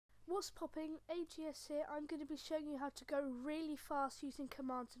What's popping? AGS here. I'm going to be showing you how to go really fast using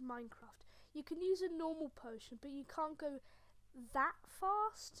commands in Minecraft. You can use a normal potion, but you can't go that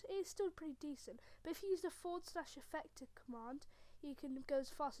fast. It's still pretty decent. But if you use the /effect command, you can go as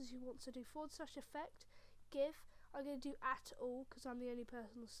fast as you want to do. /effect, give. I'm going to do at all because I'm the only person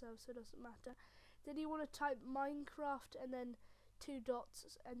on the server, so it doesn't matter. Then you want to type Minecraft and then 2 dots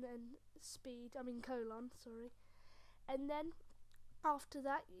and then colon, sorry. And then after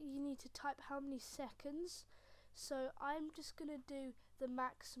that you need to type how many seconds. So I'm just going to do the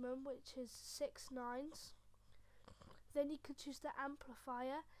maximum, which is 6 nines. Then you can choose the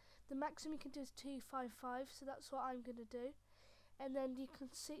amplifier. The maximum you can do is 255, so that's what I'm going to do. And then you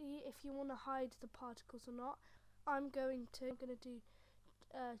can see if you want to hide the particles or not. I'm going to do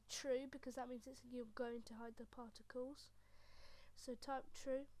true, because that means you're going to hide the particles. So type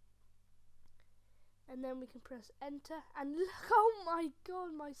true. And then we can press enter, and look, oh my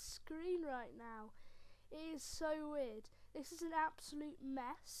god, my screen right now, it is so weird. This is an absolute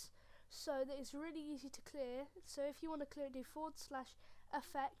mess, so that it's really easy to clear. So if you want to clear it, do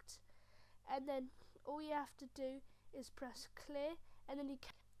 /effect, and then all you have to do is press clear, and then you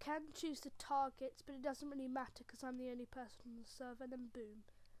can choose the targets, but it doesn't really matter because I'm the only person on the server. And then boom,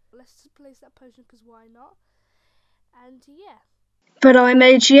 let's just place that potion because why not? And yeah. But I'm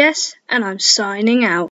AGS and I'm signing out.